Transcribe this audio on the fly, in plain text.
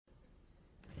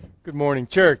Good morning,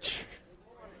 church.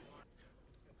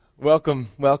 Welcome,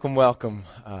 welcome, welcome.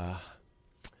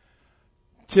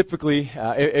 Typically,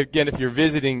 again, if you're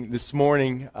visiting this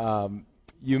morning,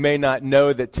 you may not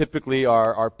know that typically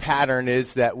our pattern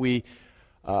is that we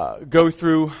go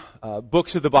through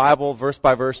books of the Bible, verse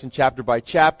by verse and chapter by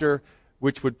chapter,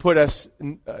 which would put us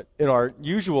in our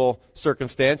usual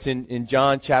circumstance in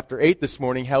John chapter 8 this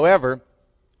morning. However,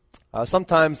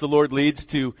 sometimes the Lord leads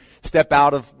to step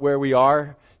out of where we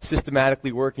are,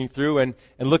 systematically working through and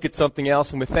look at something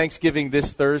else. And with Thanksgiving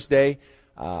this Thursday,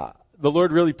 the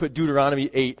Lord really put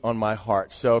Deuteronomy 8 on my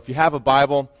heart. So if you have a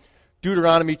Bible,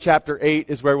 Deuteronomy chapter 8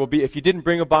 is where we'll be. If you didn't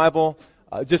bring a Bible,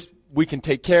 we can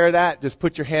take care of that. Just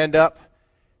put your hand up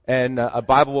and a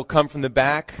Bible will come from the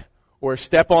back, or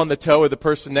step on the toe of the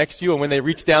person next to you, and when they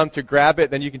reach down to grab it,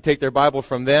 then you can take their Bible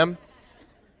from them.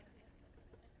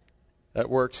 That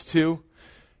works too.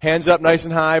 Hands up nice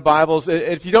and high, Bibles.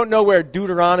 If you don't know where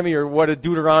Deuteronomy or what a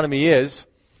Deuteronomy is,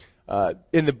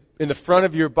 in the front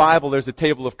of your Bible there's a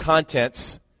table of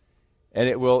contents, and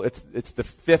it's the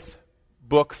fifth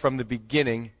book from the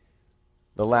beginning,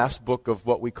 the last book of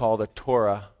what we call the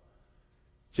Torah: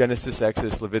 Genesis,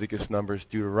 Exodus, Leviticus, Numbers,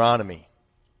 Deuteronomy.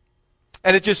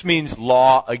 And it just means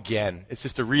law again. It's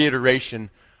just a reiteration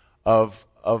of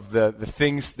the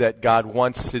things that God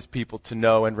wants His people to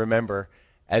know and remember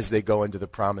as they go into the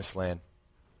promised land.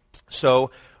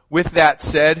 So, with that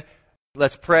said,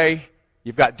 let's pray.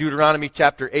 You've got Deuteronomy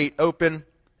chapter 8 open.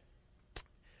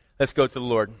 Let's go to the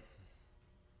Lord.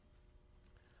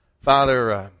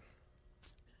 Father,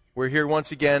 we're here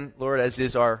once again, Lord, as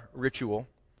is our ritual,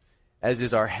 as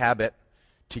is our habit,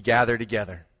 to gather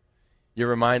together. You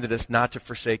reminded us not to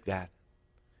forsake that,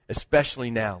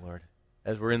 especially now, Lord,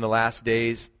 as we're in the last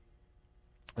days,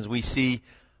 as we see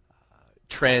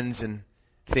trends and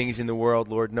things in the world,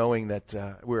 Lord, knowing that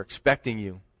we're expecting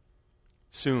you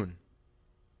soon.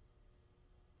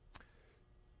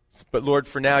 But Lord,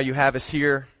 for now you have us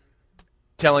here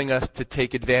telling us to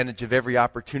take advantage of every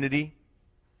opportunity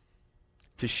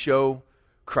to show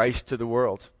Christ to the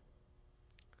world,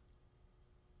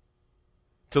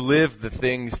 to live the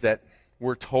things that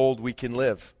we're told we can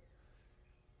live,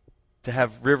 to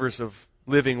have rivers of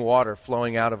living water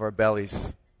flowing out of our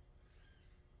bellies.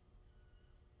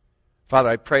 Father,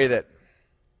 I pray that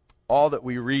all that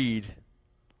we read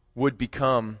would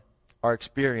become our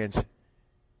experience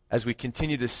as we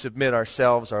continue to submit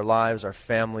ourselves, our lives, our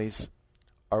families,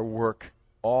 our work,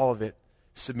 all of it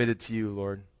submitted to you,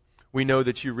 Lord. We know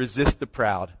that you resist the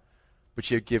proud, but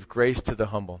you give grace to the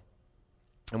humble.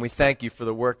 And we thank you for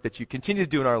the work that you continue to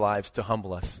do in our lives to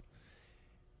humble us.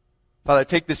 Father,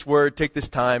 take this word, take this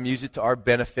time, use it to our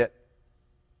benefit,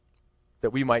 that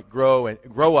we might grow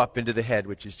up into the head,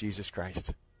 which is Jesus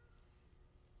Christ.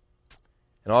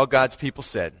 And all God's people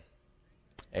said,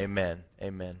 amen,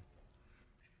 amen.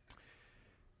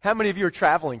 How many of you are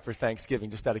traveling for Thanksgiving,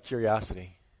 just out of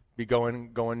curiosity? Be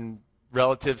going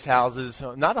relatives' houses?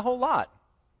 Not a whole lot.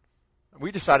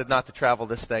 We decided not to travel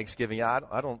this Thanksgiving. I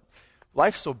don't.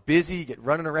 Life's so busy, you get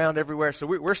running around everywhere. So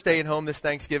we're staying home this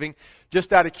Thanksgiving.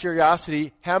 Just out of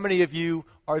curiosity, how many of you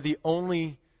are the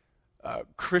only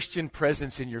Christian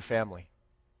presence in your family?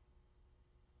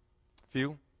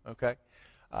 Few? Okay.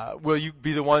 Will you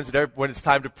be the ones that when it's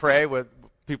time to pray, when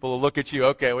people will look at you,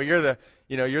 okay, well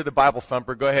you're the Bible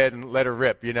thumper, go ahead and let her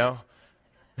rip, you know?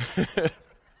 It's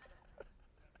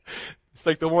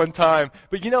like the one time.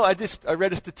 But I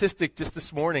read a statistic just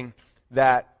this morning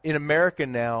that in America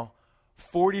now,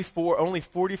 only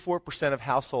 44% of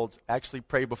households actually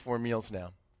pray before meals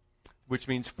now, which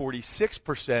means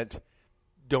 46%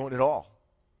 don't at all.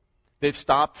 They've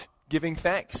stopped giving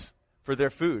thanks for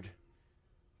their food.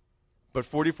 But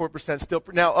 44% still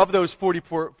pray. Now, of those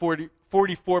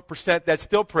 44% that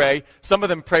still pray, some of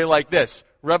them pray like this: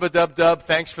 rub-a-dub-dub,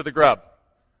 thanks for the grub.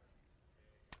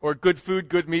 Or good food,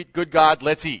 good meat, good God,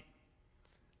 let's eat.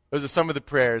 Those are some of the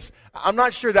prayers. I'm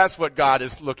not sure that's what God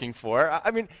is looking for.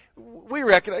 I mean, we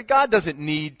reckon God doesn't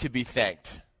need to be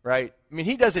thanked, right? I mean,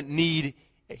 He doesn't need,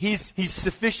 He's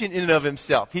sufficient in and of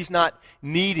Himself. He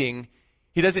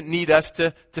doesn't need us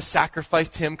to sacrifice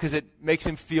to Him because it makes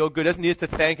Him feel good. He doesn't need us to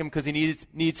thank Him because He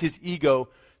needs His ego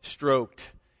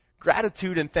stroked.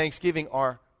 Gratitude and thanksgiving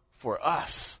are for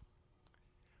us.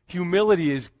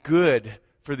 Humility is good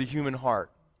for the human heart.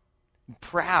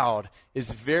 Proud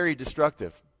is very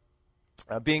destructive.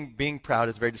 Being proud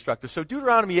is very destructive. So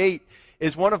Deuteronomy 8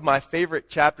 is one of my favorite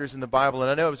chapters in the Bible,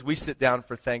 and I know as we sit down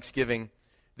for Thanksgiving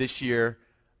this year,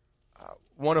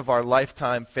 one of our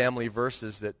lifetime family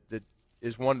verses that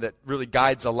is one that really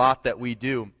guides a lot that we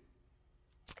do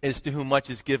is, to whom much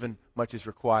is given, much is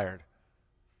required.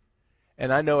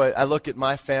 And I know I look at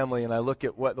my family and I look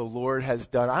at what the Lord has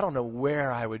done. I don't know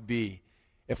where I would be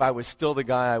if I was still the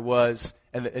guy I was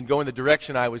and going the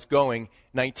direction I was going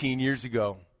 19 years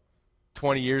ago,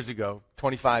 20 years ago,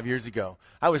 25 years ago.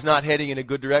 I was not heading in a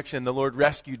good direction. The Lord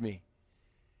rescued me.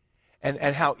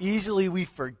 And how easily we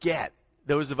forget,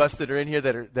 those of us that are in here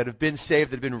that have been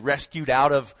saved, that have been rescued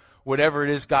out of whatever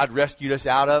it is God rescued us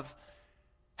out of,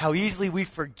 how easily we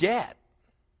forget.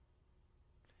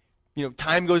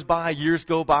 Time goes by, years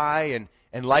go by,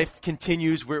 and life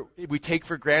continues. We take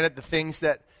for granted the things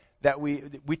that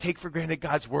we take for granted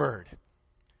God's Word.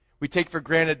 We take for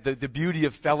granted the beauty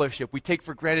of fellowship. We take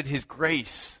for granted His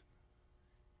grace.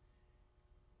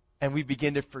 And we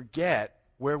begin to forget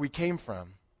where we came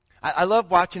from. I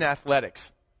love watching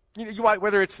athletics.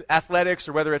 Whether it's athletics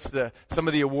or whether it's some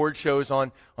of the award shows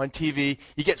on TV,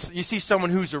 you see someone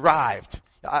who's arrived.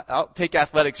 I'll take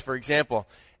athletics for example,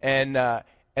 and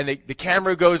the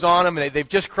camera goes on them, and they've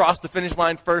just crossed the finish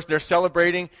line first. They're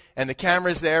celebrating, and the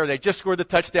camera's there. They just scored the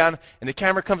touchdown, and the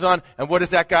camera comes on, and what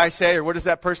does that guy say, or what does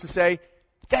that person say?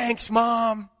 Thanks,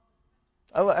 Mom.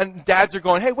 And dads are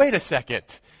going, hey, wait a second.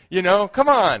 Come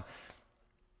on.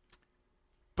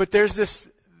 But there's this...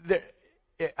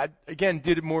 I again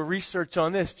did more research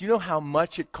on this. Do you know how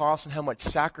much it costs and how much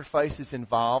sacrifice is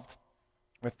involved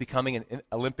with becoming an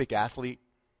Olympic athlete?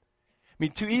 I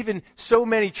mean, to even so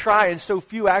many try and so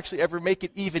few actually ever make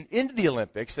it even into the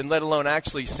Olympics, and let alone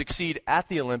actually succeed at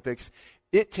the Olympics,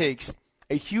 it takes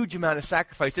a huge amount of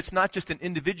sacrifice. It's not just an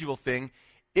individual thing.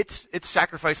 It's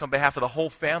sacrifice on behalf of the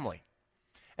whole family.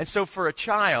 And so for a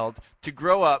child to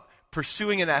grow up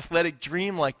pursuing an athletic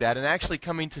dream like that and actually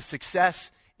coming to success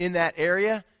in that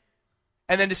area,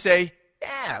 and then to say,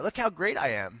 yeah, look how great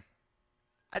I am.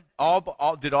 I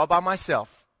did all by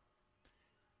myself.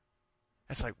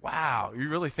 It's like, wow, you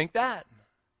really think that?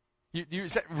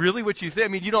 Is that really what you think? I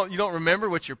mean, you don't remember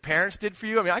what your parents did for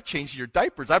you? I mean, I changed your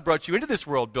diapers. I brought you into this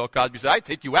world, Bill Cosby said. I'd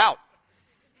take you out.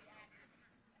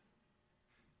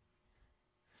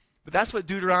 But that's what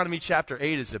Deuteronomy chapter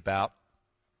 8 is about.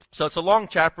 So it's a long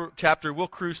chapter. We'll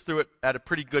cruise through it at a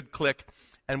pretty good click,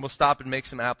 and we'll stop and make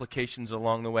some applications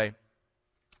along the way.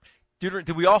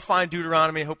 Did we all find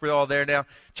Deuteronomy? I hope we're all there now.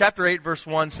 Chapter 8, verse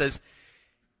 1 says,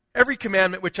 "Every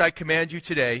commandment which I command you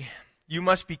today, you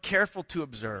must be careful to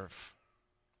observe,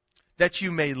 that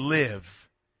you may live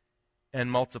and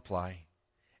multiply,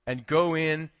 and go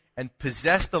in and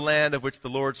possess the land of which the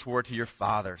Lord swore to your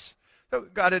fathers." So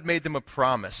God had made them a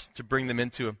promise to bring them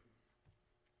into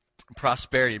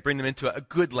prosperity, bring them into a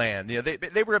good land.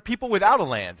 They were a people without a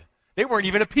land. They weren't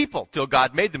even a people till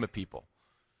God made them a people.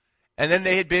 And then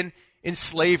they had been in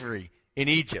slavery in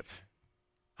Egypt,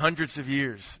 hundreds of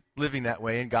years living that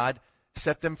way, and God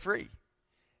set them free.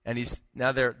 And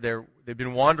they've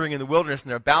been wandering in the wilderness, and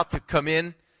they're about to come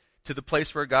in to the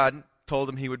place where God told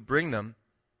them He would bring them.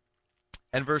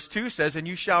 And verse 2 says, "And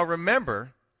you shall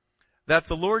remember that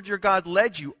the Lord your God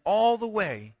led you all the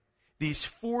way these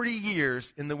 40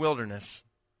 years in the wilderness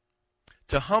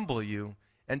to humble you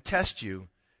and test you,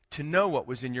 to know what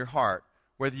was in your heart,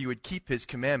 whether you would keep His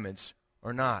commandments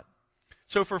or not."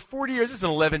 So for 40 years, it's an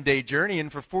 11-day journey,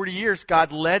 and for 40 years,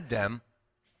 God led them.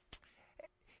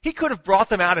 He could have brought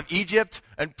them out of Egypt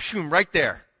and right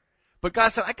there. But God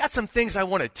said, I got some things I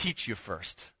want to teach you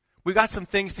first. We got some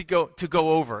things to go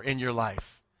over in your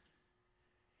life.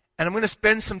 And I'm going to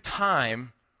spend some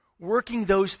time working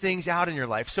those things out in your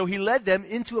life. So He led them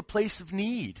into a place of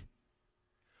need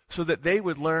so that they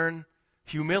would learn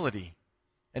humility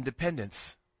and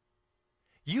dependence.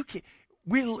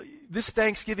 This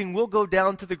Thanksgiving, we'll go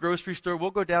down to the grocery store,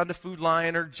 we'll go down to Food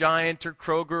Lion or Giant or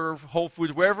Kroger or Whole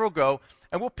Foods, wherever we'll go,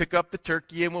 and we'll pick up the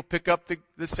turkey and we'll pick up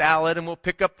the salad and we'll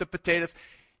pick up the potatoes.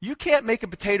 You can't make a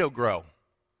potato grow.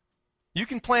 You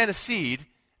can plant a seed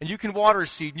and you can water a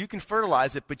seed and you can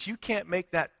fertilize it, but you can't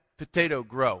make that potato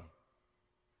grow.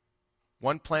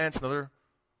 One plants, another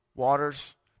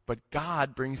waters, but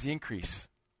God brings the increase.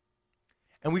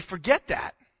 And we forget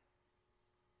that.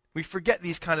 We forget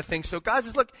these kind of things. So God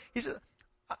says, look, He says,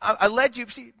 I led you.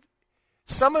 See,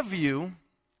 some of you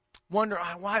wonder,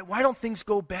 why don't things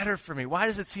go better for me? Why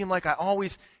does it seem like I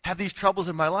always have these troubles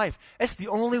in my life? That's the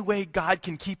only way God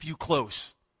can keep you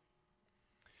close.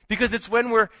 Because it's when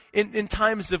we're in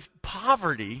times of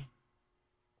poverty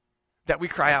that we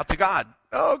cry out to God.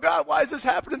 Oh, God, why is this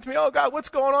happening to me? Oh, God, what's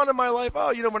going on in my life?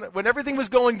 Oh, when everything was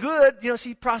going good,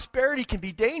 see, prosperity can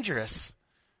be dangerous.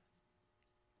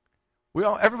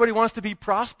 Everybody wants to be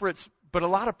prosperous, but a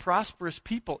lot of prosperous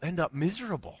people end up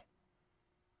miserable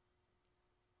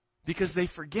because they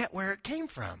forget where it came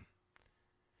from.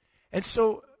 And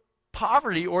so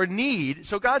poverty or need.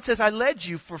 So God says, I led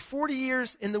you for 40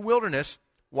 years in the wilderness.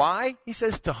 Why? He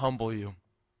says, to humble you.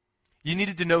 You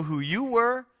needed to know who you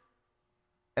were,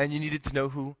 and you needed to know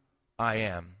who I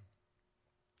am.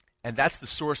 And that's the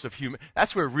source of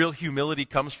that's where real humility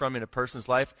comes from in a person's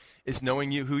life, is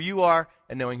knowing who you are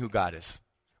and knowing who God is.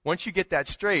 Once you get that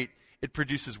straight, it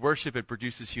produces worship, it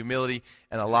produces humility,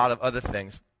 and a lot of other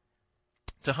things.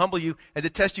 To humble you and to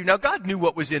test you. Now, God knew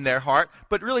what was in their heart,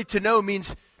 but really to know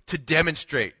means to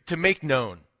demonstrate, to make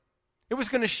known. It was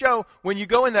going to show when you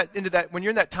go when you're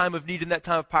in that time of need, in that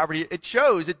time of poverty,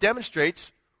 it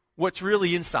demonstrates what's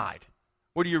really inside.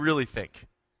 What do you really think?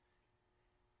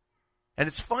 And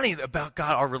it's funny about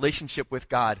God, our relationship with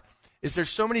God, is there's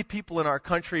so many people in our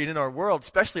country and in our world,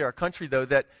 especially our country though,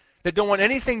 that don't want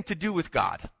anything to do with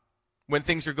God when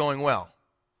things are going well.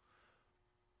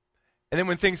 And then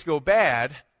when things go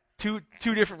bad, two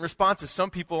different responses. Some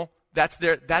people, that's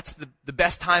the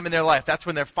best time in their life. That's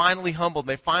when they're finally humbled and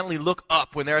they finally look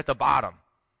up when they're at the bottom.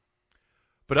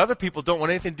 But other people don't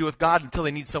want anything to do with God until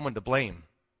they need someone to blame.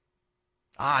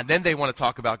 And then they want to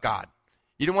talk about God.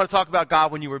 You didn't want to talk about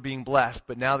God when you were being blessed,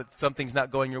 but now that something's not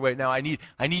going your way, now I need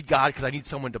God because I need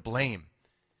someone to blame.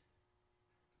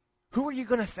 Who are you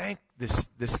going to thank this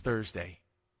Thursday?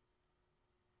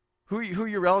 Who are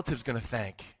your relatives going to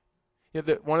thank? You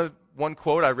know, one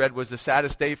quote I read was, the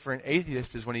saddest day for an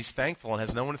atheist is when he's thankful and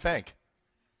has no one to thank.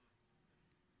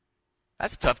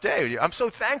 That's a tough day. I'm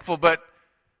so thankful, but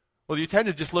you tend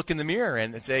to just look in the mirror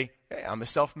and say, hey, I'm a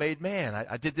self-made man.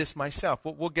 I did this myself.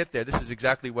 We'll get there. This is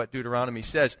exactly what Deuteronomy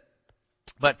says.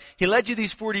 But he led you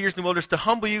these 40 years in the wilderness to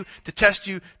humble you, to test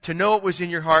you, to know what was in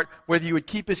your heart, whether you would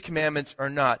keep his commandments or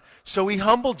not. So he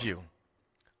humbled you,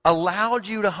 allowed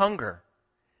you to hunger.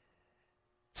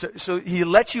 So he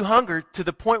let you hunger to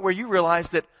the point where you realize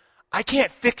that I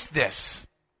can't fix this.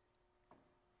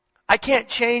 I can't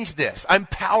change this. I'm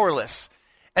powerless.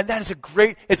 And that is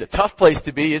it's a tough place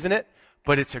to be, isn't it?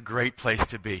 But it's a great place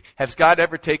to be. Has God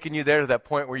ever taken you there to that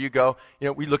point where you go,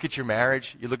 we look at your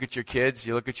marriage, you look at your kids,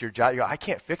 you look at your job, you go, I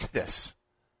can't fix this.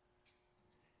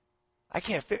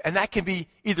 And that can be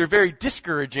either very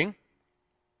discouraging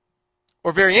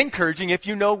or very encouraging if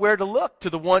you know where to look, to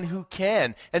the one who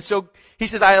can. And so he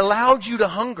says, I allowed you to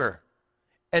hunger,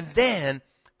 and then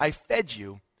I fed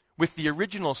you with the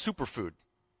original superfood,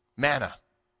 manna.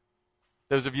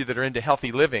 Those of you that are into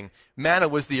healthy living, manna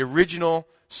was the original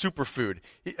superfood.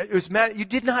 It was manna. You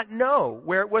did not know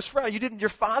where it was from. Your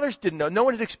fathers didn't know. No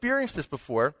one had experienced this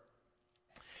before.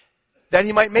 That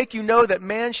he might make you know that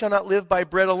man shall not live by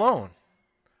bread alone,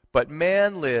 but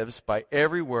man lives by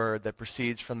every word that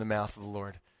proceeds from the mouth of the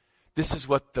Lord. This is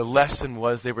what the lesson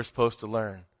was they were supposed to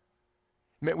learn.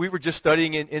 We were just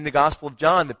studying in the Gospel of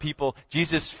John, the people,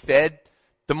 Jesus fed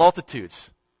the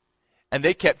multitudes. And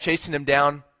they kept chasing him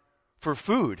down for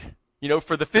food,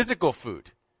 for the physical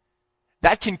food.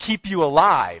 That can keep you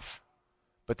alive,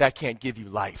 but that can't give you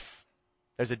life.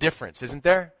 There's a difference, isn't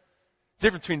there? There's a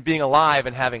difference between being alive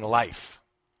and having life.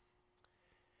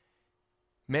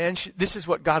 Man, this is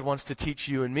what God wants to teach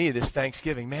you and me this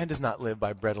Thanksgiving. Man does not live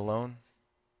by bread alone.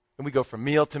 And we go from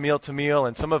meal to meal to meal,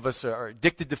 and some of us are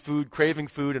addicted to food, craving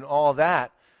food, and all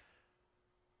that.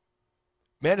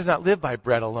 Man does not live by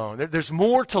bread alone. There's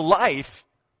more to life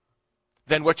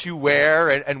than what you wear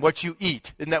and what you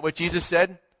eat. Isn't that what Jesus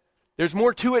said? There's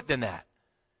more to it than that.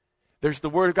 There's the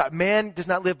Word of God. Man does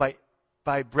not live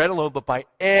by bread alone, but by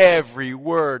every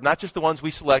word. Not just the ones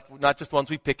we select, not just the ones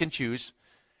we pick and choose,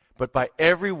 but by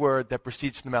every word that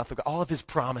proceeds from the mouth of God. All of his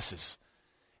promises.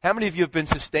 How many of you have been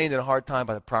sustained in a hard time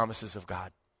by the promises of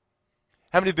God?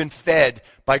 How many have been fed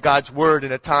by God's Word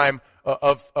in a time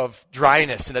of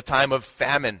dryness, in a time of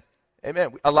famine?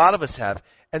 Amen. A lot of us have.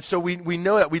 And so we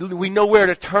know that. We know where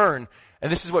to turn.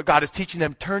 And this is what God is teaching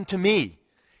them. Turn to me.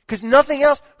 Because nothing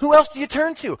else, who else do you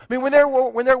turn to? I mean, when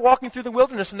they're walking through the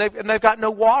wilderness and they've got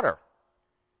no water.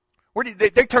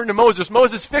 They turn to Moses.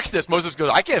 Moses, fix this. Moses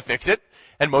goes, I can't fix it.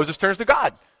 And Moses turns to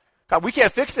God. God, we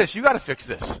can't fix this. You got to fix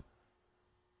this.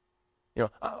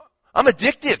 I'm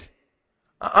addicted.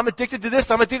 I'm addicted to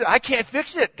this. I'm addicted. I can't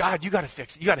fix it. God, you got to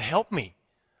fix it. You got to help me.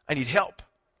 I need help.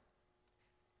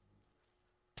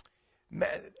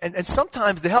 And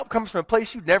sometimes the help comes from a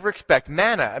place you'd never expect.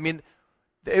 Manna. I mean,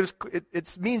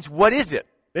 it means, what is it?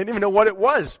 They didn't even know what it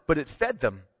was, but it fed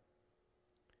them.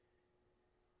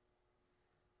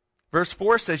 Verse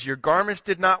 4 says, your garments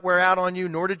did not wear out on you,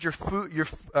 nor did your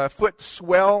foot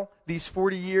swell these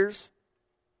 40 years.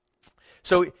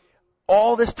 So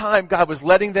all this time, God was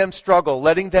letting them struggle,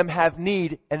 letting them have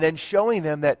need, and then showing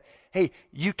them that, hey,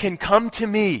 you can come to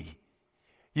me.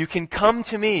 You can come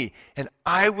to me, and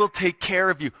I will take care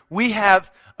of you. We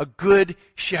have a good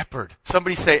shepherd.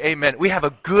 Somebody say amen. We have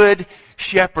a good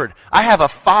shepherd. I have a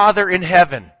Father in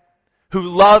heaven who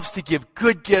loves to give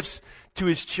good gifts to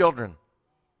his children.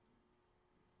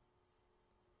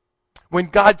 When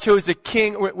God chose a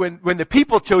king, when the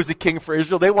people chose a king for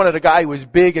Israel, they wanted a guy who was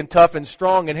big and tough and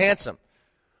strong and handsome.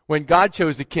 When God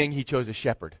chose a king, he chose a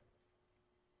shepherd.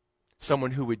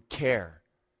 Someone who would care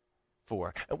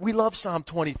for. We love Psalm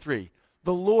 23.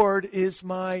 The Lord is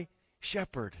my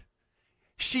shepherd.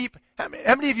 Sheep, how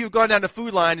many of you have gone down the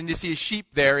Food Line and you see a sheep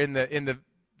there in the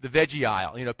veggie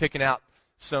aisle, picking out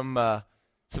some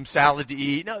salad to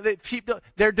eat? No, sheep,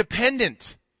 they're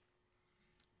dependent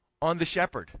on the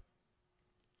shepherd.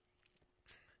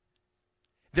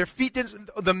 Their feet didn't,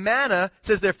 the manna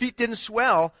says their feet didn't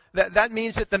swell. That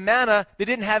means that the manna, they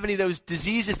didn't have any of those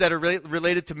diseases that are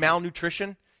related to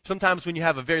malnutrition. Sometimes when you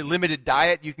have a very limited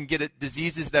diet, you can get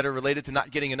diseases that are related to not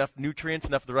getting enough nutrients,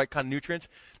 enough of the right kind of nutrients.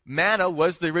 Manna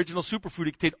was the original superfood.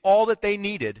 It contained all that they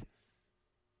needed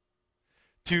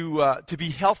to be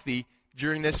healthy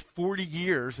during this 40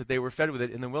 years that they were fed with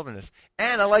it in the wilderness.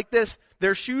 And I like this,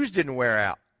 their shoes didn't wear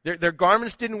out. Their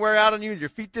garments didn't wear out on you. Your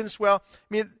feet didn't swell. I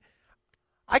mean,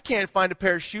 I can't find a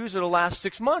pair of shoes that'll last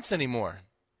 6 months anymore.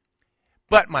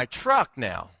 But my truck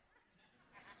now.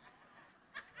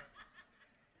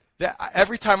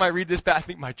 Every time I read this back, I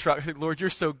think my truck, Lord, you're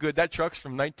so good. That truck's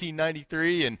from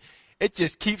 1993, and it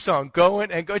just keeps on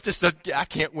going and go. It just, I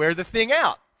can't wear the thing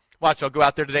out. Watch, I'll go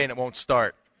out there today and it won't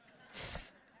start.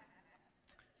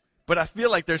 But I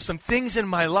feel like there's some things in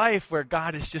my life where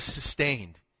God is just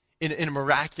sustained in a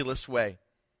miraculous way.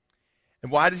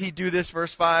 And why did he do this?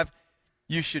 Verse 5,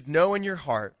 you should know in your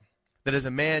heart that as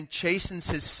a man chastens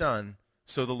his son,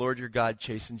 so the Lord your God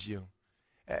chastens you.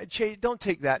 Don't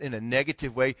take that in a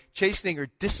negative way. Chastening or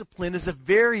discipline is a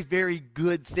very, very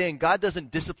good thing. God doesn't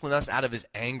discipline us out of his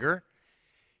anger.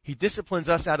 He disciplines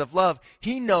us out of love.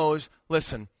 He knows,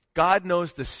 listen, God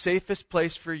knows the safest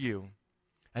place for you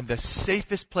and the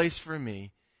safest place for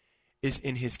me is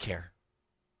in his care.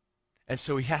 And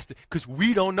so he has to, because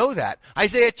we don't know that.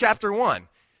 Isaiah chapter 1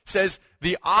 says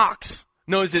the ox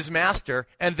knows his master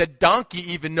and the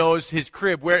donkey even knows his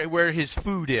crib, where his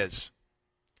food is.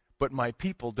 But my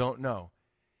people don't know.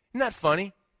 Isn't that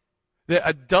funny? That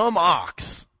a dumb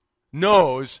ox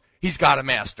knows he's got a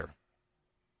master.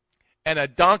 And a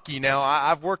donkey, now,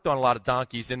 I've worked on a lot of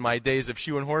donkeys in my days of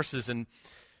shoeing horses, and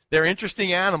they're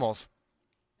interesting animals.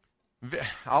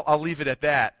 I'll leave it at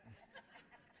that.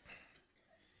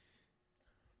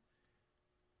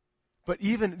 But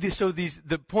even,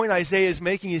 the point Isaiah is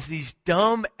making is these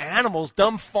dumb animals,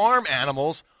 dumb farm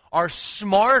animals, are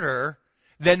smarter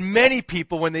than many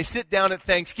people when they sit down at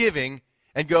Thanksgiving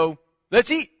and go,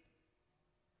 let's eat.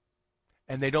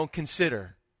 And they don't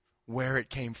consider where it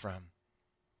came from.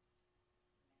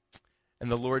 And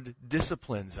the Lord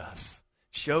disciplines us,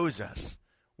 shows us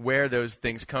where those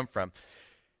things come from.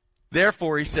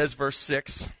 Therefore, he says, verse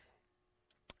 6,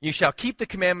 you shall keep the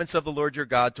commandments of the Lord your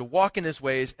God, to walk in his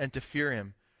ways and to fear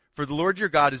him. For the Lord your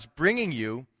God is bringing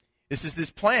you, this is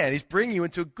his plan, he's bringing you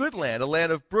into a good land, a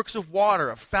land of brooks of water,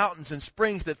 of fountains and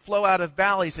springs that flow out of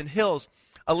valleys and hills,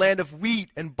 a land of wheat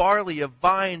and barley, of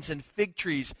vines and fig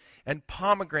trees and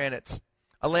pomegranates,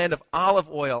 a land of olive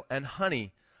oil and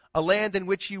honey, a land in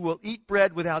which you will eat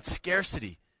bread without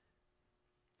scarcity,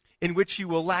 in which you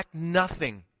will lack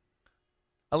nothing,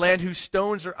 a land whose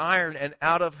stones are iron and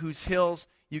out of whose hills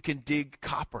you can dig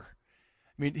copper.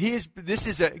 I mean,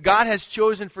 God has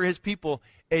chosen for his people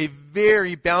a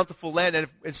very bountiful land,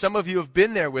 and some of you have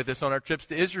been there with us on our trips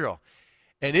to Israel,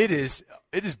 and it is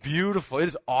beautiful. It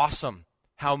is awesome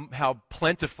how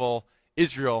plentiful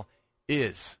Israel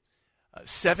is.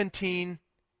 17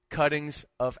 cuttings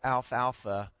of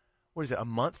alfalfa. What is it? A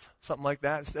month, something like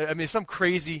that. I mean, some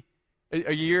crazy.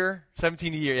 A year,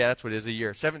 17 a year. Yeah, that's what it is. A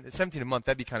year, 17 a month.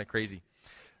 That'd be kind of crazy.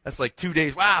 That's like 2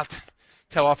 days. Wow,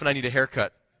 that's how often I need a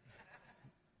haircut.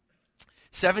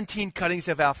 17 cuttings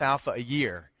of alfalfa a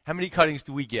year. How many cuttings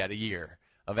do we get a year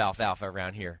of alfalfa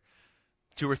around here?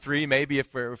 2 or 3, maybe,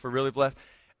 if we're really blessed.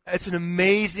 It's an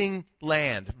amazing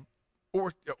land.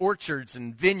 Orchards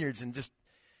and vineyards and just...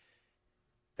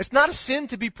 It's not a sin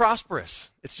to be prosperous.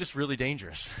 It's just really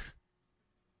dangerous.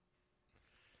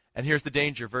 And here's the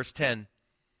danger, verse 10.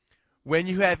 When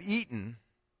you have eaten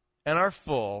and are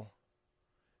full,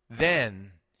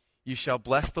 then you shall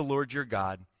bless the Lord your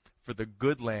God for the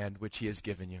good land which he has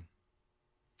given you.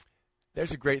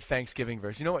 There's a great Thanksgiving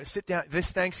verse. You know what? Sit down.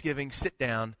 This Thanksgiving, sit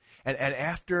down. And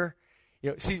after,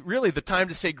 see, really the time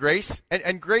to say grace.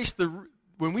 And grace,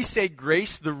 when we say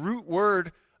grace, the root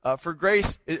word for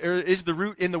grace is the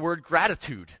root in the word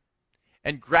gratitude.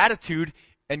 And gratitude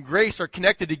and grace are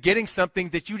connected to getting something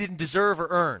that you didn't deserve or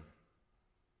earn.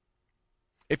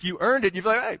 If you earned it, you're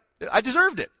like, hey, I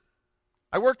deserved it.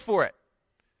 I worked for it.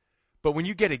 But when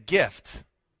you get a gift,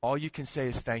 all you can say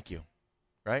is thank you,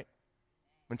 right?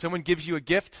 When someone gives you a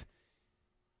gift,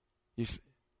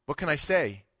 what can I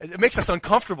say? It makes us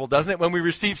uncomfortable, doesn't it? When we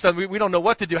receive something, we don't know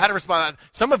what to do, how to respond.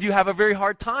 Some of you have a very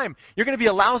hard time. You're going to be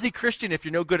a lousy Christian if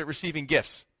you're no good at receiving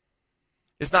gifts.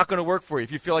 It's not going to work for you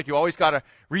if you feel like you always got to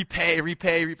repay,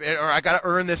 or I got to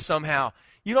earn this somehow.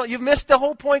 You've missed the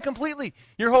whole point completely.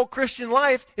 Your whole Christian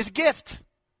life is a gift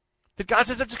that God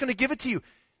says, I'm just going to give it to you.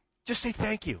 Just say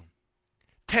thank you.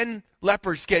 10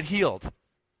 lepers get healed.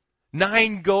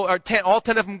 all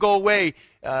 10 of them go away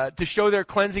to show their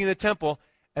cleansing in the temple,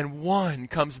 and 1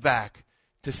 comes back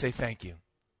to say thank you.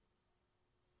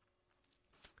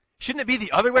 Shouldn't it be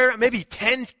the other way around? Maybe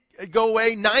 10 go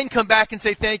away, 9 come back and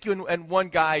say thank you, and 1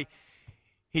 guy,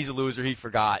 he's a loser, he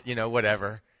forgot,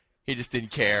 whatever. He just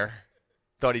didn't care.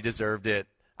 Thought he deserved it.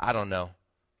 I don't know.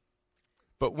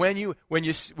 But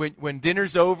when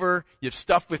dinner's over, you've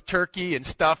stuffed with turkey and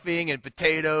stuffing and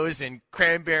potatoes and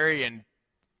cranberry and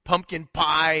pumpkin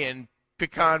pie and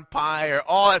pecan pie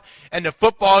and the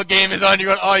football game is on,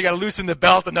 you're going, oh, you got to loosen the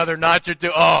belt another notch or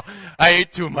two. Oh, I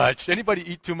ate too much.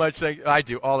 Anybody eat too much? I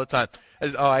do all the time.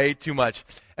 I ate too much.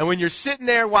 And when you're sitting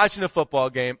there watching a football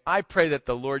game, I pray that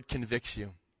the Lord convicts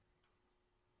you.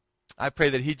 I pray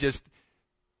that he just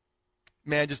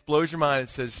blows your mind and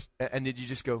says, and did you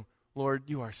just go, Lord,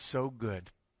 you are so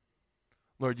good.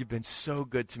 Lord, you've been so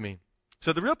good to me.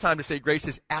 So the real time to say grace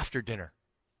is after dinner.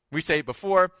 We say it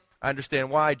before. I understand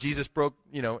why. Jesus broke,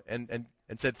 and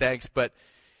said thanks, but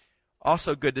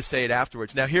also good to say it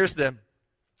afterwards. Now here's the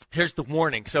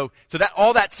warning. So that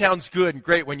all that sounds good and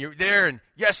great when you're there, and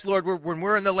yes, Lord, when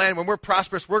we're in the land, when we're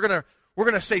prosperous, we're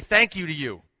gonna say thank you to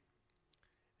you.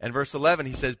 And verse 11,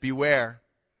 he says, beware.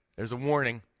 There's a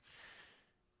warning.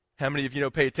 How many of you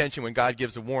pay attention when God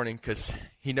gives a warning because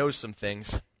he knows some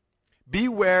things?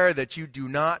 Beware that you do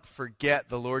not forget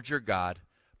the Lord your God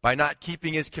by not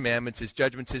keeping his commandments, his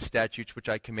judgments, his statutes, which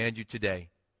I command you today.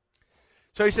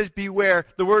 So he says, beware.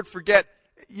 The word forget,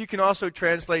 you can also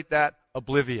translate that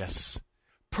oblivious,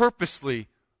 purposely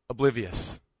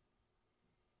oblivious.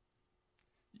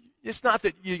 It's not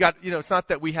that it's not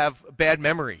that we have bad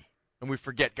memory and we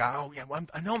forget God. Oh, yeah, well,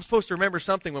 I know I'm supposed to remember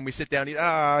something when we sit down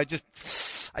and eat.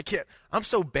 I can't. I'm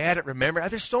so bad at remembering.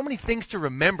 There's so many things to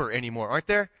remember anymore, aren't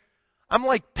there? I'm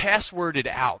like passworded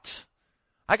out.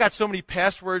 I got so many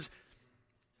passwords.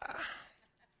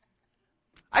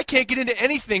 I can't get into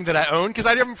anything that I own because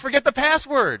I didn't forget the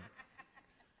password.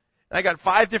 I got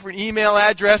 5 different email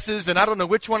addresses, and I don't know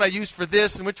which one I use for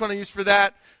this and which one I use for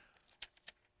that.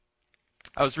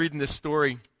 I was reading this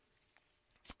story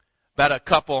about a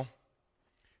couple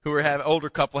who were older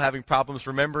couple having problems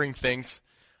remembering things.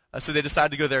 So they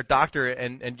decided to go to their doctor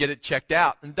and get it checked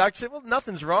out. And the doctor said, well,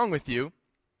 nothing's wrong with you.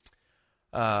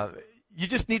 You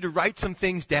just need to write some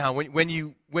things down. When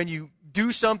you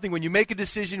do something, when you make a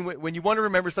decision, when you want to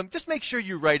remember something, just make sure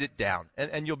you write it down,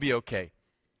 and you'll be okay.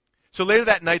 So later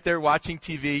that night, they're watching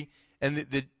TV, and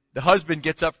the husband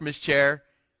gets up from his chair,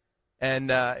 and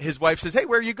his wife says, hey,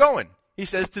 where are you going? He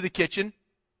says, to the kitchen.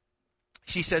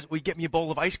 She says, will you get me a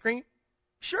bowl of ice cream?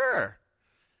 Sure.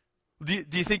 Do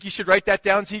you think you should write that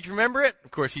down so you can remember it?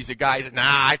 Of course, he's a guy. He says, nah,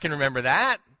 I can remember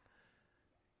that.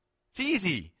 It's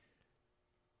easy.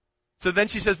 So then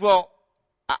she says, well,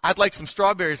 I'd like some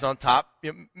strawberries on top.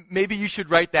 Maybe you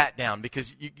should write that down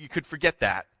because you could forget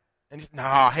that. And he says,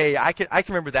 no, hey, I can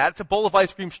remember that. It's a bowl of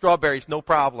ice cream, strawberries, no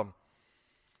problem.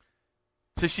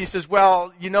 So she says,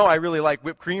 well, I really like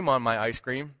whipped cream on my ice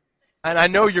cream. And I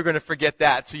know you're going to forget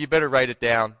that, so you better write it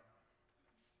down.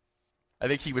 I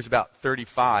think he was about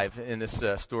 35 in this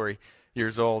story,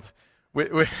 years old.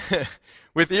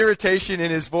 With irritation in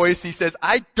his voice, he says,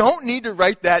 I don't need to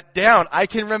write that down. I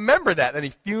can remember that. And he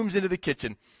fumes into the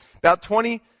kitchen. About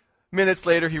 20 minutes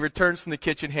later, he returns from the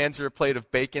kitchen, hands her a plate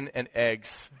of bacon and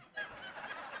eggs.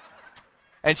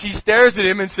 And she stares at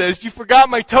him and says, you forgot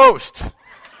my toast.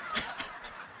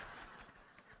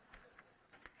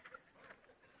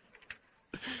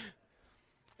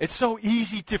 It's so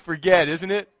easy to forget,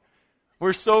 isn't it?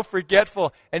 We're so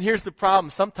forgetful. And here's the problem.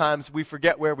 Sometimes we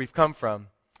forget where we've come from,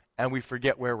 and we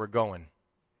forget where we're going.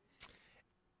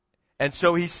 And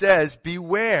so he says,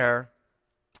 beware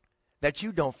that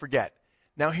you don't forget.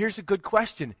 Now, here's a good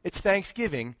question. It's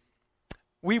Thanksgiving.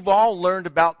 We've all learned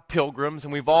about pilgrims,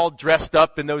 and we've all dressed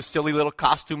up in those silly little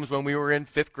costumes when we were in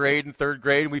 5th grade and 3rd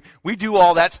grade. We do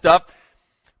all that stuff.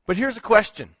 But here's a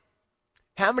question.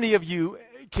 How many of you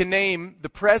can name the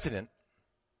president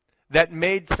that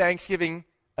made Thanksgiving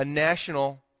a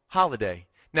national holiday.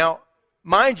 Now,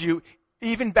 mind you,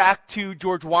 even back to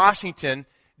George Washington,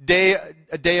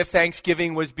 a day of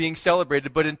Thanksgiving was being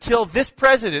celebrated. But until this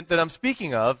president that I'm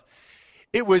speaking of,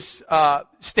 it was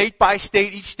state by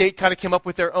state. Each state kind of came up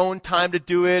with their own time to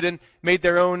do it and made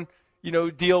their own,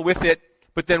 deal with it.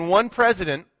 But then one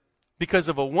president, because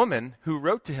of a woman who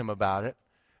wrote to him about it,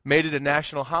 made it a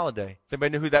national holiday. Does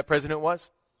anybody know who that president was?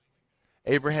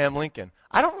 Abraham Lincoln.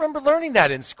 I don't remember learning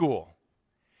that in school.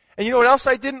 And you know what else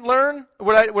I didn't learn?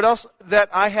 What else that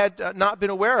I had not been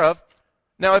aware of?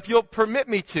 Now, if you'll permit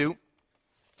me to,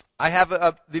 I have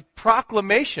the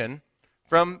proclamation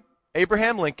from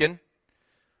Abraham Lincoln,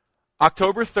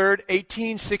 October 3rd,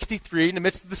 1863, in the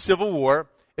midst of the Civil War,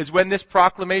 is when this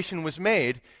proclamation was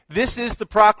made. This is the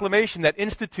proclamation that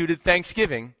instituted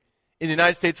Thanksgiving in the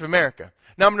United States of America.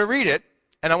 Now, I'm going to read it,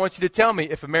 and I want you to tell me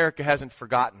if America hasn't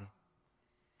forgotten.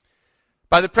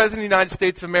 By the President of the United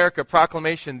States of America,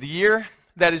 proclamation, the year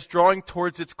that is drawing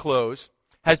towards its close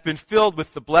has been filled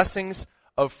with the blessings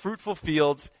of fruitful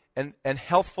fields and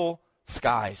healthful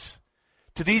skies.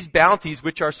 To these bounties,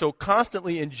 which are so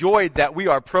constantly enjoyed that we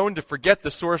are prone to forget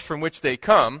the source from which they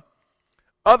come,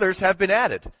 others have been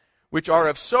added, which are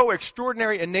of so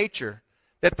extraordinary a nature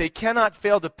that they cannot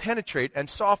fail to penetrate and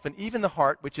soften even the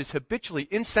heart which is habitually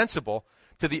insensible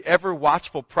to the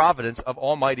ever-watchful providence of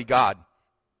Almighty God.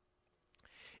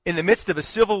 In the midst of a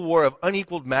civil war of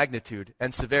unequaled magnitude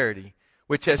and severity,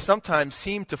 which has sometimes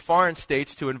seemed to foreign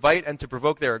states to invite and to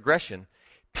provoke their aggression,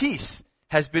 peace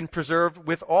has been preserved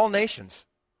with all nations.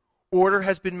 Order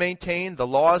has been maintained, the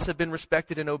laws have been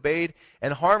respected and obeyed,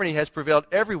 and harmony has prevailed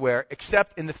everywhere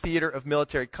except in the theater of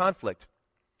military conflict.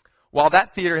 While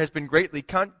that theater has been greatly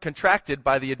contracted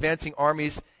by the advancing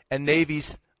armies and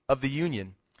navies of the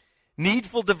Union,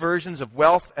 needful diversions of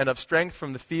wealth and of strength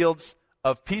from the fields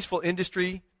of peaceful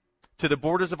industry to the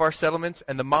borders of our settlements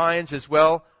and the mines as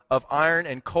well of iron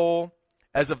and coal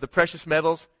as of the precious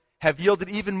metals have yielded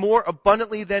even more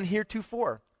abundantly than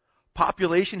heretofore.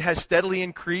 Population has steadily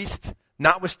increased,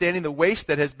 notwithstanding the waste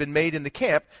that has been made in the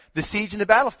camp, the siege, and the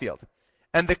battlefield.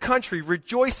 And the country,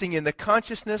 rejoicing in the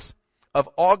consciousness of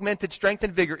augmented strength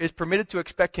and vigor, is permitted to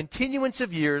expect continuance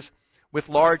of years with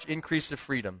large increase of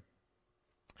freedom.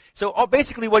 So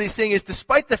basically what he's saying is,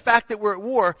 despite the fact that we're at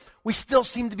war, we still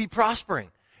seem to be prospering.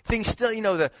 Things still,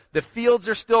 the fields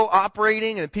are still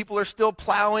operating, and people are still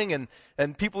plowing,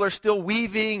 and people are still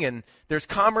weaving, and there's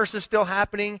commerce is still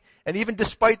happening, and even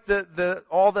despite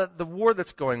all the war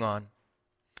that's going on.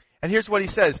 And here's what he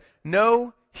says: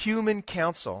 no human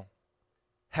counsel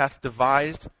hath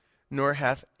devised, nor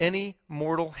hath any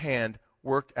mortal hand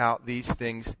worked out these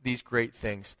things, these great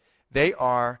things. They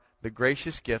are the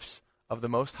gracious gifts of the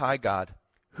Most High God,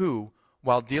 who,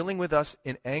 while dealing with us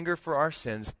in anger for our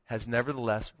sins, has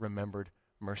nevertheless remembered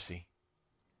mercy.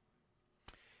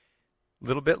 A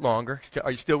little bit longer. Are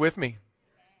you still with me?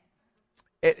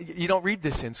 You don't read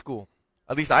this in school.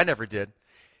 At least I never did.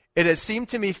 It has seemed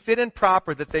to me fit and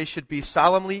proper that they should be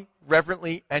solemnly,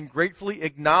 reverently, and gratefully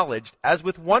acknowledged as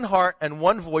with one heart and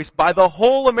one voice by the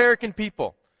whole American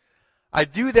people. I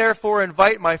do therefore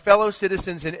invite my fellow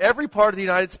citizens in every part of the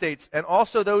United States, and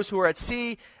also those who are at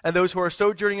sea and those who are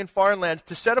sojourning in foreign lands,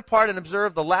 to set apart and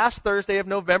observe the last Thursday of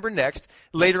November next.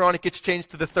 Later on it gets changed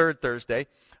to the third Thursday,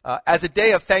 as a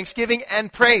day of thanksgiving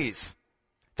and praise.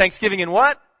 Thanksgiving and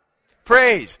what?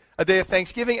 Praise. A day of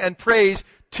thanksgiving and praise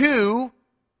to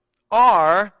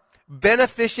our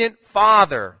beneficent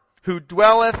Father, who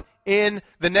dwelleth in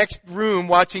the next room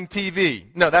watching TV.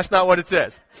 No, that's not what it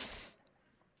says.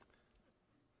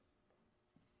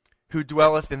 Who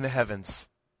dwelleth in the heavens.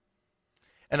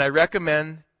 And I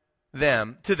recommend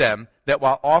to them that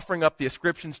while offering up the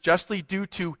ascriptions justly due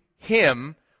to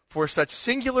him for such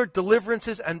singular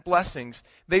deliverances and blessings,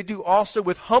 they do also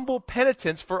with humble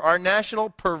penitence for our national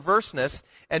perverseness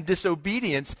and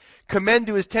disobedience commend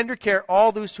to his tender care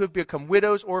all those who have become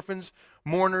widows, orphans,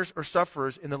 mourners, or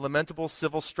sufferers in the lamentable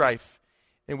civil strife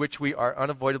in which we are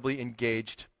unavoidably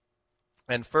engaged,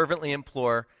 and fervently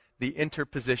implore the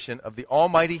interposition of the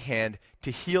Almighty hand to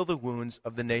heal the wounds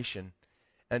of the nation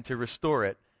and to restore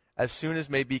it as soon as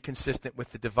may be consistent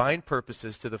with the divine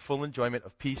purposes to the full enjoyment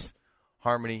of peace,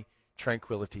 harmony,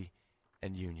 tranquility,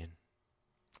 and union.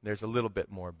 There's a little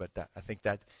bit more, but I think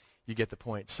that you get the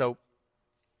point. So,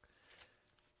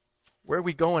 where are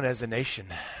we going as a nation?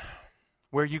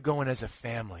 Where are you going as a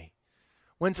family?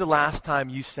 When's the last time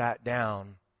you sat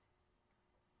down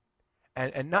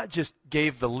and not just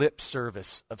gave the lip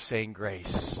service of saying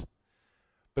grace,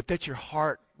 but that your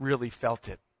heart really felt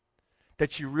it,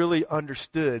 that you really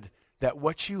understood that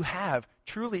what you have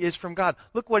truly is from God.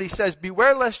 Look what he says,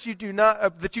 beware lest you do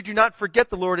not, that you do not forget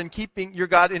the Lord in keeping your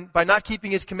God, by not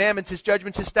keeping his commandments, his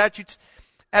judgments, his statutes,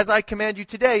 as I command you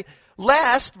today.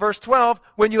 Lest, verse 12,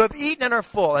 when you have eaten and are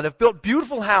full, and have built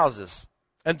beautiful houses,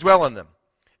 and dwell in them,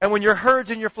 and when your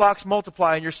herds and your flocks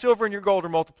multiply, and your silver and your gold are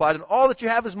multiplied, and all that you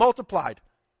have is multiplied,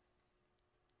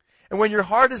 and when your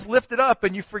heart is lifted up,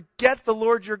 and you forget the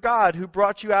Lord your God, who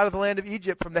brought you out of the land of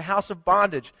Egypt from the house of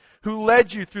bondage, who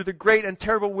led you through the great and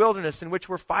terrible wilderness, in which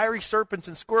were fiery serpents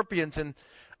and scorpions, and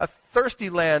a thirsty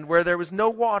land where there was no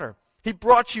water. He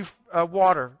brought you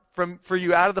water for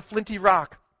you out of the flinty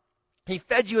rock. He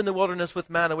fed you in the wilderness with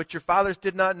manna, which your fathers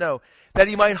did not know, that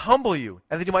he might humble you,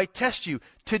 and that he might test you,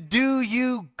 to do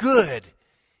you good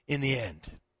in the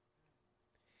end.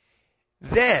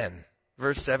 Then,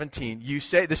 verse 17, you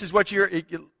say, this is what you're,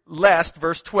 lest,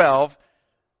 verse 12,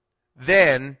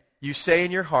 then you say in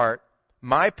your heart,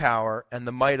 my power and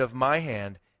the might of my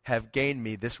hand have gained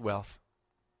me this wealth.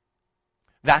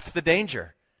 That's the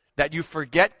danger, that you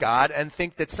forget God and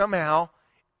think that somehow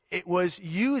it was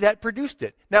you that produced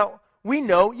it. Now, we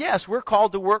know, yes, we're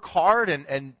called to work hard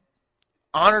and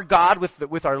honor God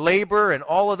with our labor and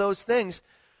all of those things,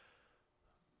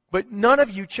 but none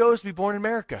of you chose to be born in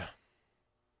America.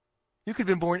 You could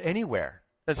have been born anywhere.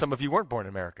 And some of you weren't born in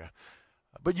America.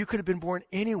 But you could have been born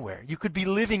anywhere. You could be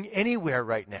living anywhere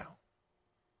right now.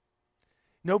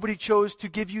 Nobody chose to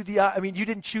give you you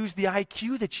didn't choose the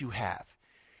IQ that you have.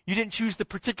 You didn't choose the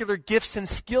particular gifts and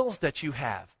skills that you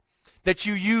have, that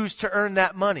you use to earn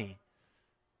that money.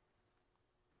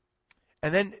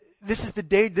 And then this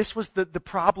was the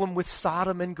problem with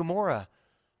Sodom and Gomorrah.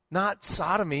 Not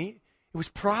sodomy, it was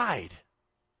pride.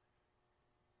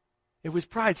 It was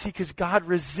pride. See, because God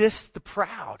resists the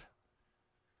proud,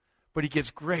 but he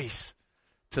gives grace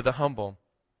to the humble.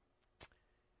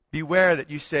 Beware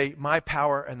that you say, my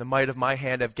power and the might of my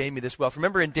hand have gained me this wealth.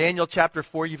 Remember in Daniel chapter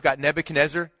 4, you've got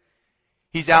Nebuchadnezzar.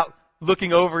 He's out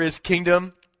looking over his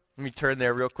kingdom. Let me turn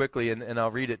there real quickly and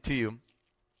I'll read it to you.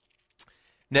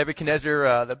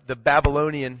 Nebuchadnezzar, the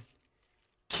Babylonian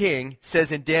king,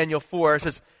 says in Daniel 4, it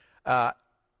says,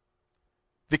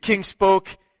 the king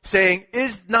spoke, saying,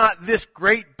 is not this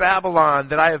great Babylon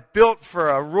that I have built for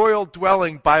a royal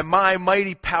dwelling by my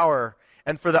mighty power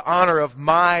and for the honor of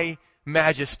my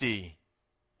majesty?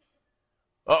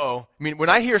 Uh-oh. I mean, when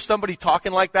I hear somebody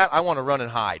talking like that, I want to run and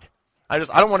hide. I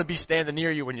don't want to be standing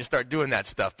near you when you start doing that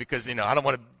stuff because, I don't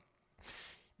want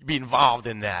to be involved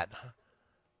in that.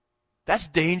 That's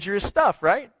dangerous stuff,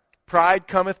 right? Pride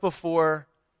cometh before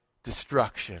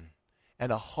destruction,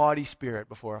 and a haughty spirit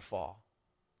before a fall.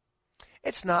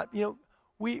 It's not,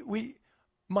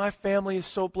 my family is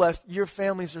so blessed. Your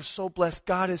families are so blessed.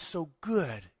 God is so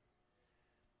good.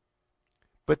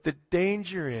 But the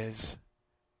danger is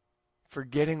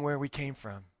forgetting where we came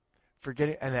from.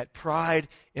 And that pride,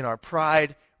 in our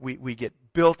pride, we get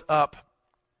built up.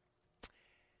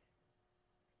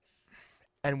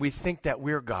 And we think that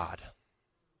we're God.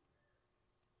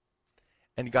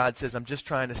 And God says, I'm just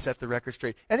trying to set the record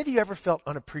straight. Any of you ever felt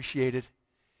unappreciated?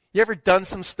 You ever done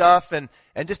some stuff and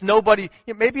just nobody,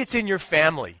 maybe it's in your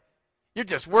family. You're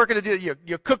just working to do,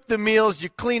 you cook the meals, you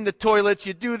clean the toilets,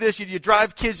 you do this, you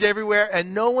drive kids everywhere,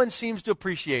 and no one seems to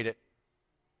appreciate it.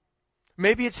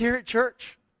 Maybe it's here at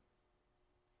church.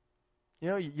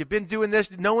 You've been doing this,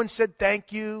 no one said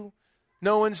thank you.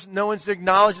 No one's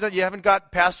acknowledged it. You haven't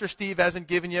got, Pastor Steve hasn't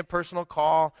given you a personal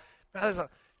call.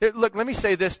 Look, let me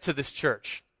say this to this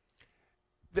church.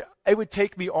 It would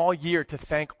take me all year to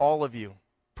thank all of you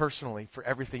personally for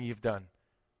everything you've done.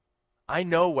 I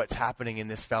know what's happening in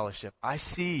this fellowship. I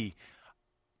see.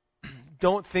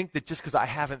 Don't think that just because I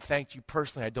haven't thanked you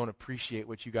personally, I don't appreciate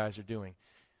what you guys are doing.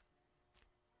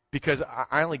 Because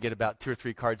I only get about 2 or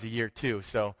 3 cards a year too,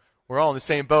 so we're all in the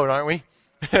same boat, aren't we?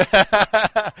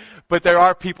 But there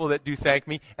are people that do thank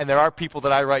me, and there are people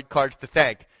that I write cards to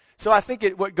thank. So I think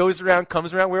what goes around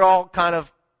comes around. We're all kind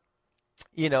of,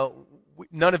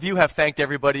 none of you have thanked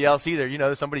everybody else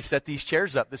either. Somebody set these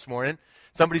chairs up this morning.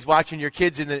 Somebody's watching your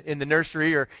kids in the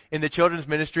nursery or in the children's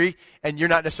ministry, and you're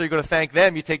not necessarily going to thank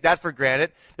them. You take that for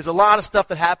granted. There's a lot of stuff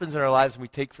that happens in our lives and we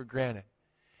take for granted.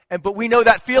 But we know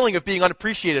that feeling of being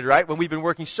unappreciated, right? When we've been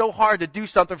working so hard to do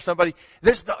something for somebody.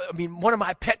 One of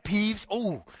my pet peeves,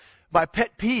 my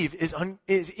pet peeve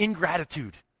is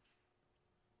ingratitude.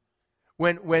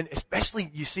 When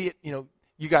especially you see it,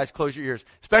 you guys close your ears,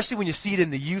 especially when you see it in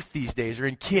the youth these days or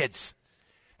in kids.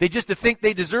 They just think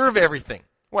they deserve everything.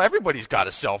 Well, everybody's got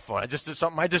a cell phone. It's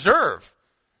something I deserve.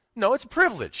 No, it's a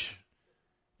privilege.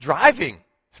 Driving,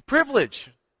 it's a privilege.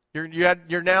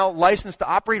 You're now licensed to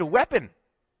operate a weapon.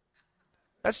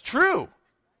 That's true.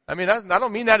 I mean, I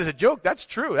don't mean that as a joke. That's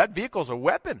true. That vehicle's a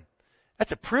weapon.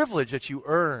 That's a privilege that you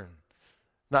earn,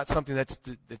 not something that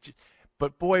you,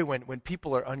 but boy, when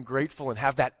people are ungrateful and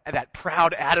have that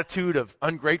proud attitude of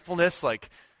ungratefulness, like,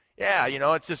 yeah,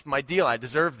 it's just my deal. I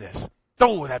deserve this.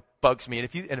 Oh, that bugs me. And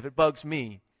if it bugs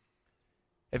me,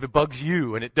 if it bugs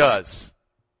you, and it does,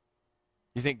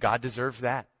 you think God deserves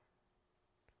that?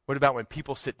 What about when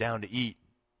people sit down to eat?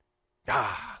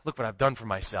 Look what I've done for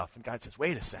myself. And God says,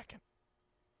 wait a second.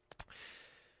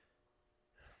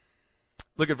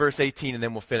 Look at verse 18 and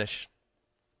then we'll finish.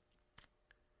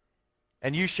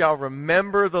 And you shall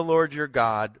remember the Lord your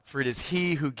God, for it is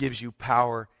He who gives you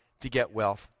power to get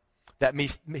wealth, that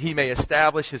He may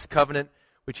establish His covenant,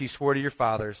 which He swore to your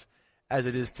fathers, as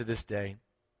it is to this day.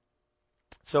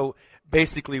 So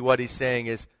basically what He's saying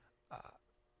is,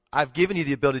 I've given you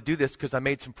the ability to do this because I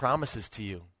made some promises to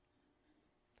you.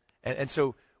 And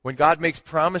so when God makes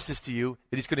promises to you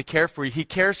that He's going to care for you, He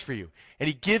cares for you. And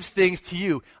He gives things to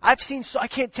you. I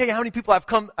can't tell you how many people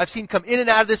I've seen come in and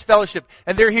out of this fellowship,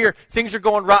 and they're here, things are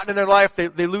going rotten in their life, they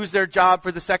lose their job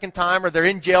for the second time, or they're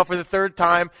in jail for the third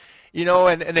time,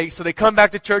 so they come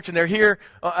back to church and they're here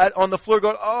on the floor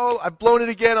going, oh, I've blown it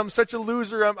again, I'm such a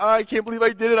loser, I can't believe I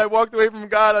did it, I walked away from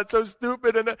God, I'm so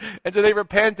stupid, and so they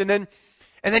repent, and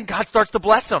then God starts to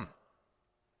bless them.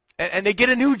 And they get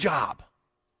a new job.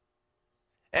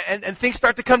 And things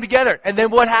start to come together. And then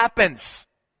what happens?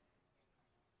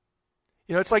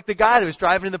 It's like the guy that was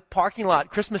driving in the parking lot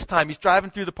Christmas time. He's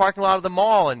driving through the parking lot of the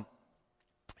mall, and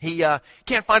he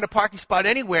can't find a parking spot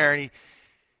anywhere. And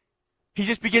he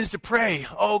just begins to pray,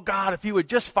 oh God, if you would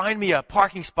just find me a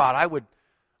parking spot, I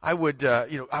would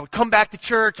come back to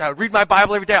church. I would read my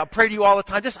Bible every day. I'll pray to you all the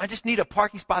time. I just need a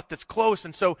parking spot that's close.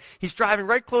 And so he's driving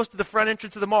right close to the front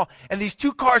entrance of the mall. And these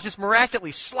two cars just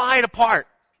miraculously slide apart.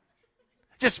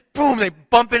 Just boom, they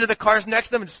bump into the cars next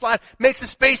to them and slide, makes a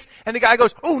space. And the guy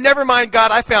goes, oh, never mind, God,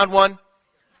 I found one.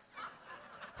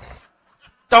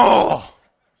 Oh.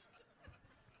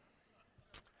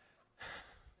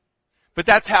 But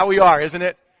that's how we are, isn't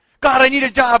it? God, I need a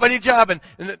job. And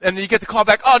you get the call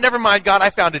back, oh, never mind, God,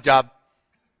 I found a job.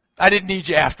 I didn't need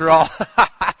you after all.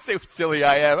 See how silly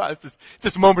I am. It's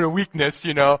just a moment of weakness,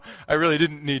 I really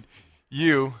didn't need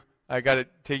you. I got it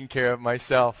taken care of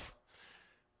myself.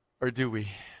 Or do we?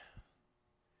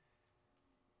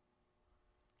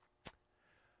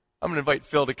 I'm going to invite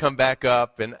Phil to come back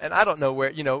up. And I don't know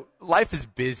where, life is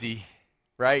busy,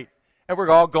 right? And we're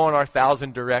all going our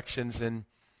 1,000 directions. And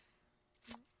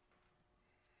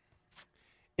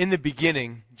in the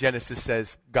beginning, Genesis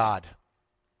says, God.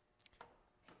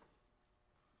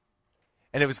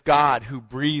 And it was God who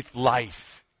breathed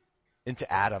life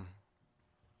into Adam.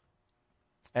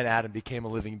 And Adam became a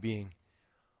living being.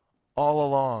 All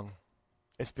along,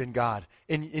 it's been God.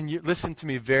 Listen to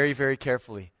me very, very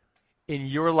carefully. In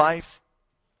your life,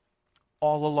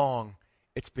 all along,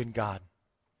 it's been God.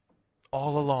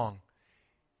 All along.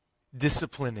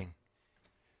 Disciplining.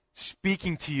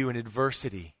 Speaking to you in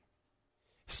adversity.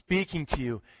 Speaking to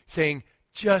you, saying,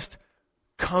 just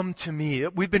come to me.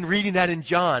 We've been reading that in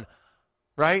John,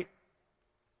 right?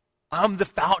 I'm the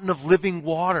fountain of living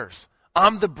waters.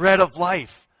 I'm the bread of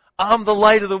life. I'm the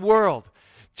light of the world.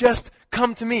 Just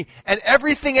come to me. And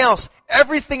everything else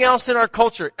in our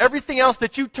culture, everything else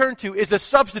that you turn to is a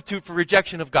substitute for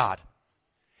rejection of God.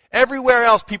 Everywhere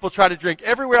else people try to drink.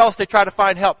 Everywhere else they try to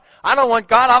find help. I don't want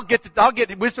God. I'll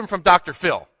get wisdom from Dr.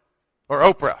 Phil or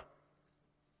Oprah.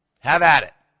 Have at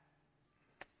it.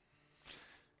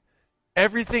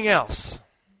 Everything else.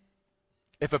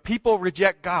 If a people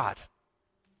reject God,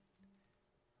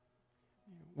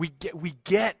 we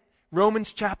get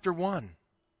Romans chapter 1.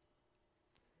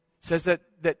 Says that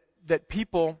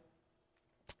people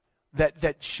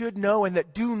that should know and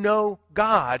that do know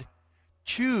God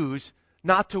choose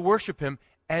not to worship Him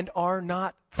and are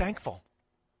not thankful.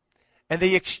 And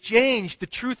they exchange the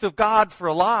truth of God for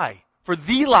a lie, for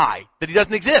the lie that He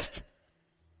doesn't exist.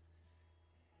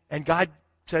 And God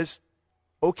says,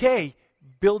 okay,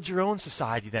 build your own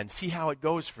society then. See how it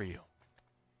goes for you.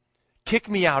 Kick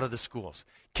me out of the schools.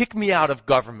 Kick me out of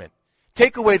government.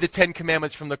 Take away the 10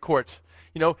 Commandments from the courts.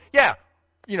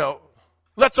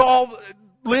 Let's all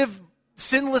live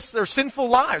sinless or sinful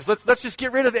lives. Let's just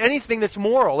get rid of anything that's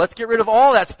moral. Let's get rid of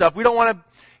all that stuff. We don't want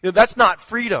to, that's not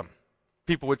freedom.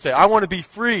 People would say, I want to be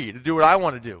free to do what I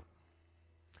want to do.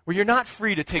 Well, you're not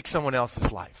free to take someone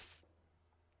else's life.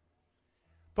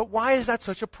 But why is that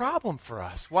such a problem for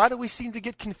us? Why do we seem to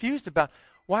get confused about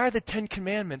why are the 10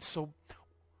 Commandments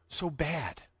so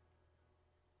bad?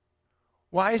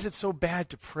 Why is it so bad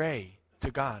to pray to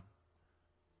God?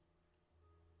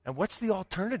 And what's the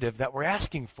alternative that we're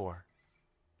asking for?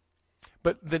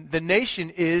 But the nation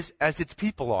is as its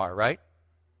people are, right?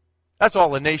 That's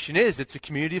all a nation is. It's a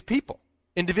community of people,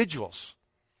 individuals.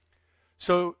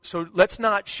 So let's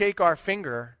not shake our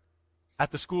finger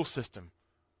at the school system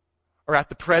or at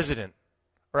the president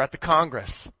or at the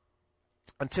Congress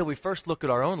until we first look at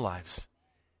our own lives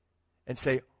and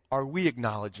say, are we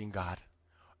acknowledging God?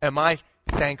 Am I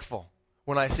thankful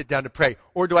when I sit down to pray?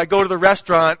 Or do I go to the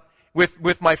restaurant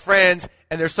with my friends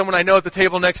and there's someone I know at the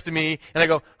table next to me and I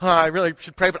go, I really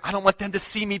should pray, but I don't want them to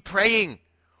see me praying.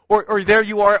 Or there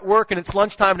you are at work and it's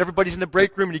lunchtime and everybody's in the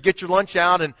break room and you get your lunch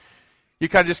out and you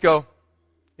kind of just go,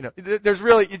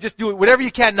 you just do whatever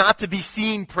you can not to be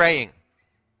seen praying.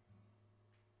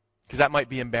 Because that might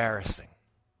be embarrassing.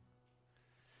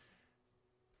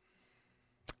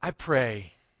 I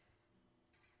pray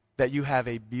that you have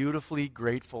a beautifully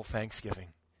grateful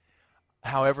Thanksgiving.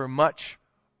 However much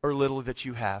or little that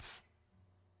you have.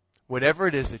 Whatever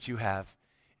it is that you have,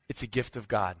 it's a gift of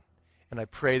God. And I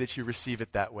pray that you receive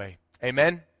it that way.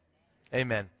 Amen?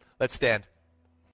 Amen. Let's stand.